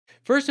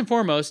first and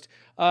foremost,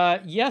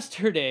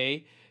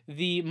 yesterday,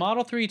 the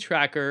Model 3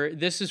 tracker,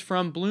 this is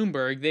from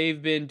Bloomberg.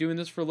 They've been doing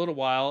this for a little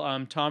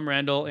while. Tom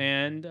Randall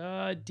and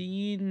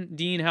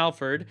Dean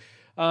Halford.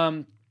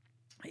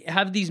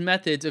 Have these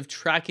methods of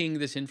tracking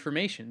this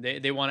information.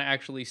 They want to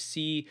actually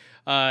see,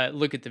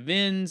 look at the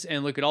VINs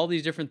and look at all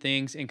these different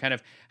things and kind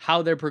of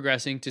how they're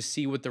progressing to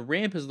see what the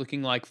ramp is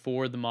looking like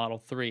for the Model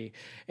 3.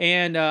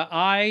 And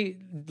I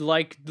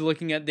like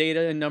looking at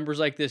data and numbers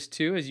like this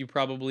too, as you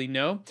probably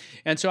know.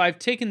 And so I've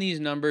taken these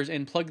numbers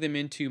and plugged them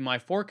into my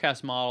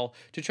forecast model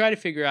to try to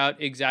figure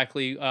out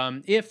exactly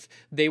if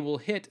they will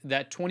hit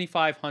that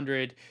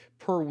 2,500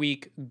 per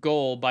week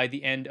goal by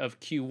the end of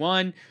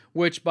Q1,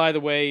 which, by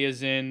the way,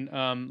 is in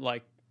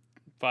like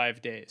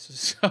 5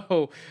 days.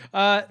 So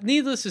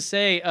needless to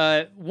say,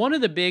 one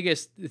of the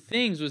biggest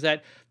things was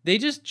that they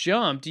just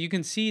jumped. You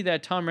can see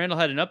that Tom Randall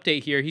had an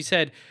update here. He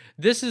said,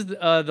 this is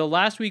the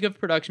last week of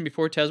production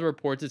before Tesla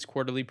reports its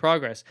quarterly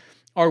progress.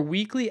 Our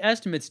weekly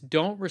estimates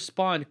don't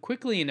respond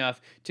quickly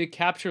enough to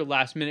capture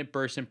last-minute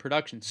bursts in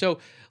production. So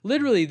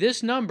literally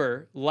this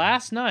number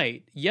last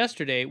night,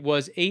 yesterday,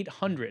 was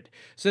 800.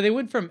 So they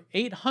went from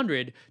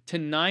 800 to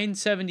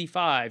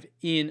 975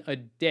 in a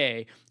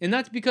day. And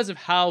that's because of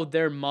how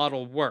their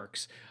model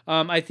works.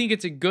 I think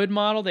it's a good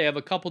model. They have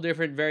a couple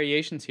different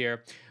variations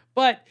here.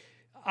 But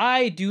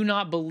I do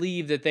not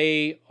believe that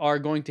they are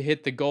going to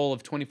hit the goal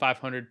of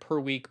 2,500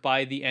 per week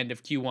by the end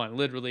of Q1,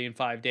 literally in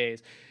 5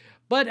 days.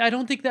 But I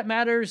don't think that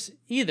matters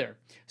either.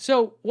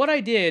 So what I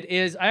did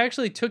is I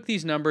actually took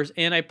these numbers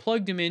and I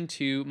plugged them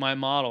into my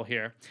model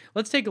here.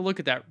 Let's take a look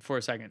at that for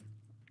a second.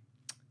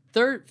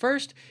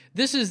 First,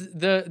 this is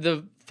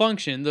the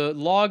function, the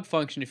log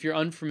function. If you're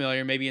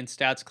unfamiliar, maybe in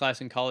stats class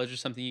in college or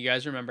something, you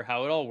guys remember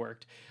how it all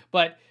worked.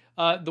 But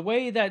the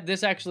way that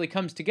this actually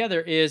comes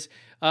together is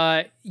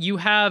you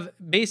have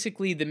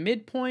basically the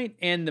midpoint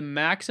and the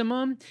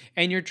maximum,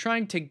 and you're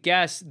trying to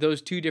guess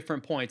those two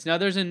different points. Now,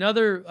 there's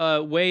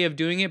another way of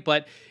doing it,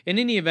 but in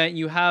any event,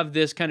 you have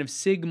this kind of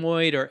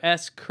sigmoid or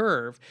S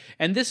curve,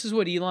 and this is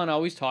what Elon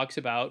always talks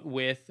about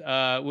with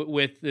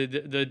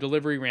the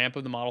delivery ramp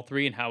of the Model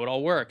 3 and how it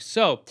all works.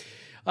 So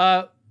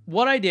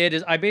what I did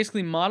is I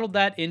basically modeled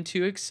that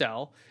into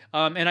Excel.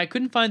 And I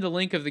couldn't find the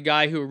link of the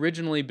guy who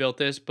originally built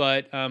this,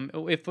 but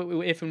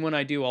if and when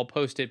I do, I'll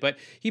post it. But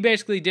he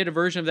basically did a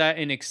version of that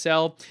in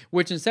Excel,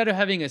 which instead of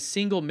having a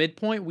single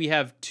midpoint, we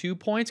have 2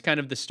 points, kind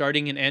of the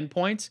starting and end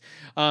points.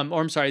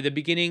 Or I'm sorry, the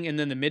beginning and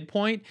then the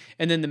midpoint,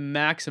 and then the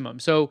maximum.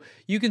 So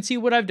you can see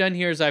what I've done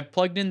here is I've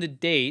plugged in the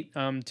date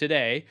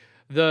today,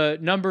 the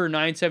number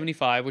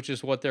 975, which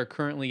is what they're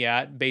currently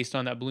at based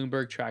on that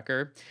Bloomberg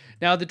tracker.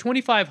 Now, the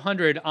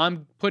 2,500,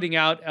 I'm putting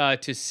out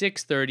to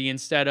 630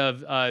 instead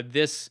of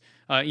this,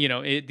 at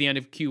the end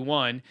of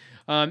Q1.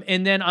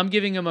 And then I'm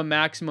giving them a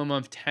maximum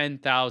of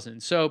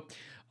 10,000. So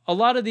a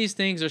lot of these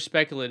things are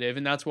speculative,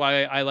 and that's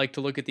why I like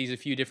to look at these a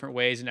few different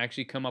ways and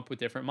actually come up with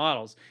different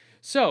models.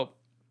 So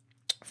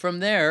from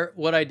there,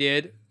 what I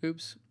did,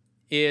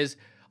 is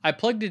I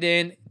plugged it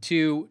in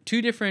to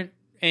two different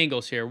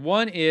angles here.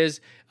 One is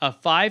a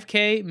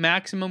 5K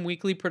maximum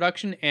weekly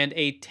production and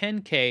a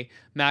 10K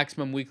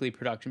maximum weekly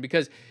production,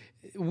 because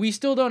we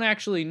still don't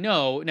actually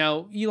know.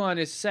 Now, Elon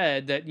has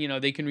said that,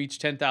 they can reach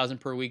 10,000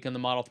 per week on the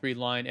Model 3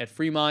 line at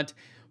Fremont.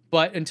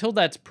 But until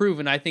that's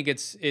proven, I think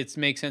it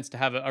makes sense to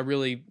have a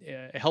really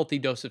healthy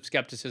dose of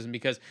skepticism,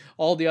 because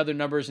all the other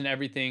numbers and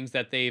everything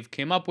that they've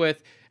came up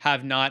with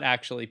have not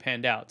actually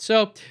panned out.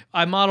 So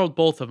I modeled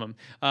both of them.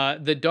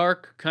 The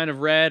dark kind of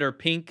red or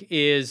pink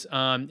is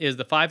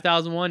the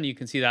 5,000 one. You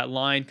can see that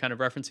line kind of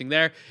referencing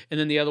there. And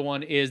then the other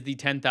one is the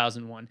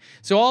 10,000 one.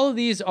 So all of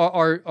these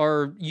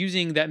are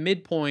using that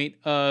midpoint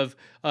of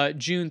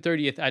June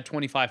 30th at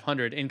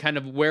 2,500, and kind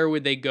of where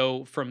would they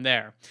go from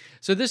there.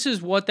 So this is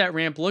what that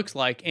ramp looks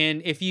like.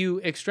 And if you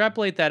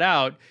extrapolate that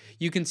out,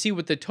 you can see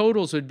what the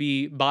totals would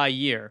be by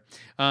year.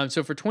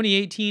 So for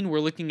 2018, we're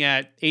looking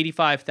at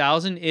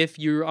 85,000 if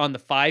you're on the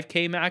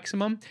 5K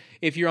maximum.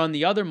 If you're on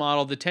the other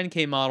model, the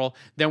 10K model,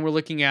 then we're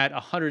looking at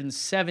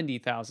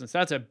 170,000. So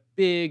that's a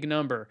big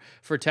number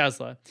for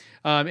Tesla.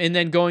 And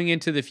then going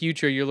into the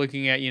future, you're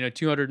looking at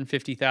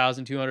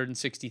 250,000,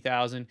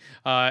 260,000,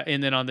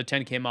 and then on the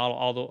 10K model,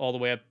 all the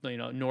way up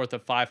north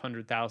of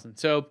 500,000.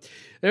 So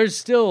there's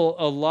still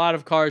a lot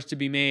of cars to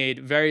be made,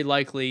 very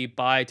likely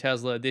by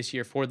Tesla this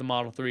year for the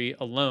Model 3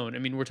 alone. I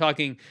mean, we're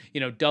talking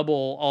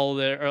double all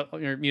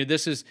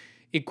this is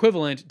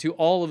equivalent to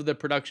all of the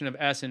production of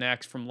S and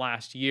X from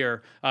last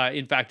year,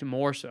 in fact,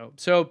 more so.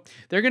 So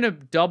they're going to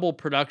double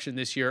production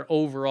this year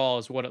overall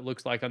is what it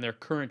looks like on their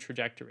current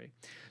trajectory.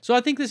 So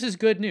I think this is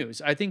good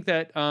news. I think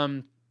that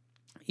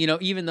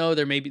even though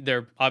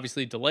they're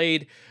obviously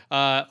delayed,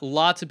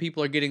 lots of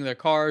people are getting their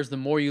cars. The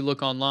more you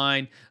look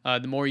online,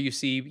 the more you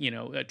see,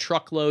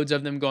 truckloads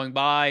of them going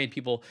by and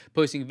people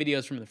posting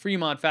videos from the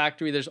Fremont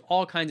factory. There's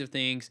all kinds of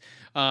things,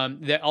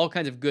 all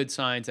kinds of good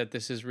signs that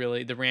this is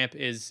really, the ramp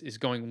is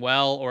going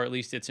well, or at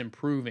least it's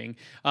improving.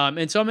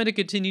 And so I'm going to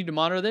continue to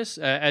monitor this,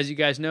 as you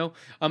guys know.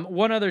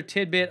 One other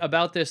tidbit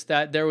about this,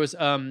 that there was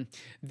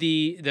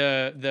the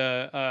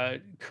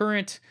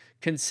current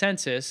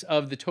consensus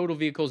of the total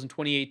vehicles in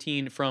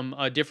 2018 from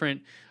a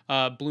different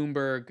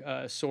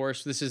Bloomberg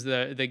source. This is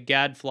the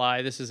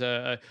Gadfly. This is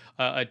a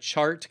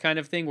chart kind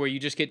of thing where you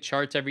just get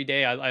charts every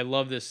day. I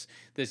love this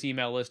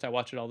email list. I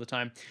watch it all the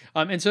time.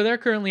 And so they're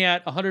currently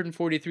at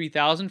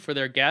 143,000 for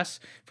their guess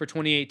for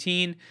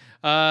 2018.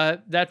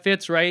 That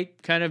fits right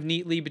kind of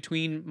neatly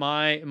between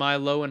my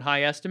low and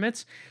high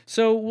estimates.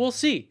 So we'll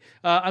see.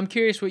 I'm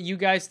curious what you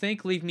guys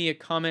think. Leave me a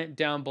comment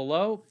down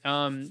below.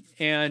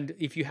 And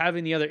if you have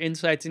any other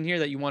insights in here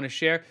that you want to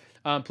share,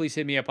 please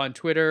hit me up on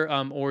Twitter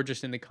or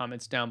just in the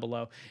comments down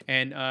below,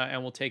 and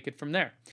we'll take it from there.